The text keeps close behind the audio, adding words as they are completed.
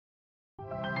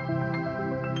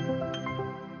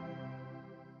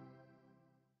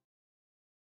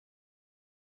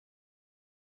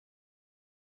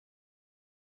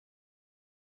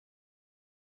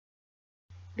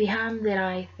The harm that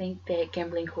I think that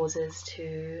gambling causes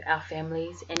to our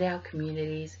families and our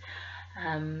communities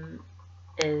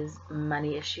is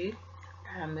money issue.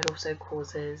 It also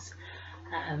causes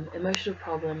emotional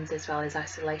problems as well as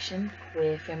isolation,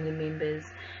 where family members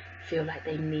feel like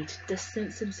they need to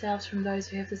distance themselves from those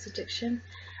who have this addiction.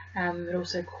 It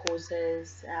also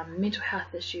causes mental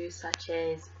health issues such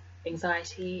as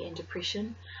anxiety and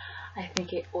depression. I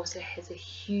think it also has a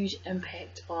huge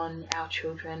impact on our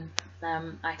children.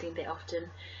 I think that often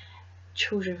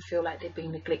children feel like they're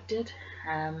being neglected.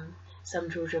 Some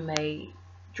children may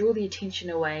draw the attention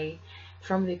away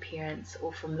from their parents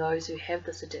or from those who have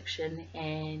this addiction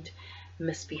and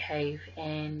misbehave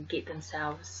and get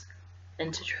themselves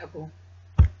into trouble.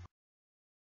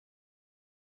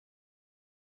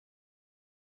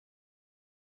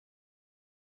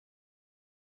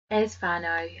 As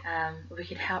whānau, we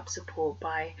can help support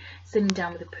by sitting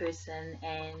down with a person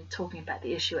and talking about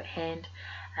the issue at hand.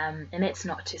 And that's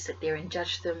not to sit there and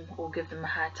judge them or give them a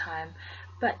hard time,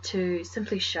 but to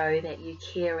simply show that you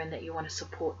care and that you want to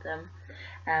support them.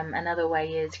 Another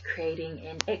way is creating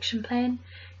an action plan,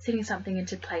 setting something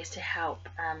into place to help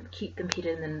keep them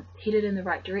headed in the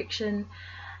right direction.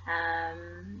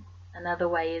 Another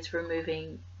way is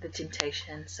removing the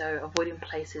temptation, so avoiding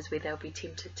places where they'll be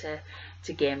tempted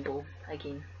to gamble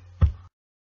again.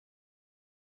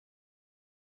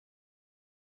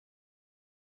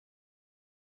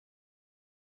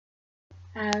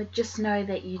 Just know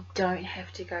that you don't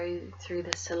have to go through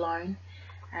this alone.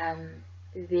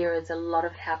 There is a lot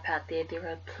of help out there. There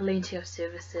are plenty of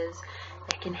services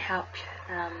that can help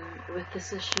with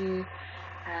this issue,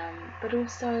 but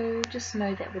also just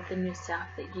know that within yourself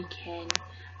that you can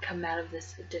come out of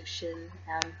this addiction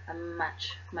a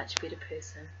much better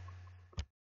person.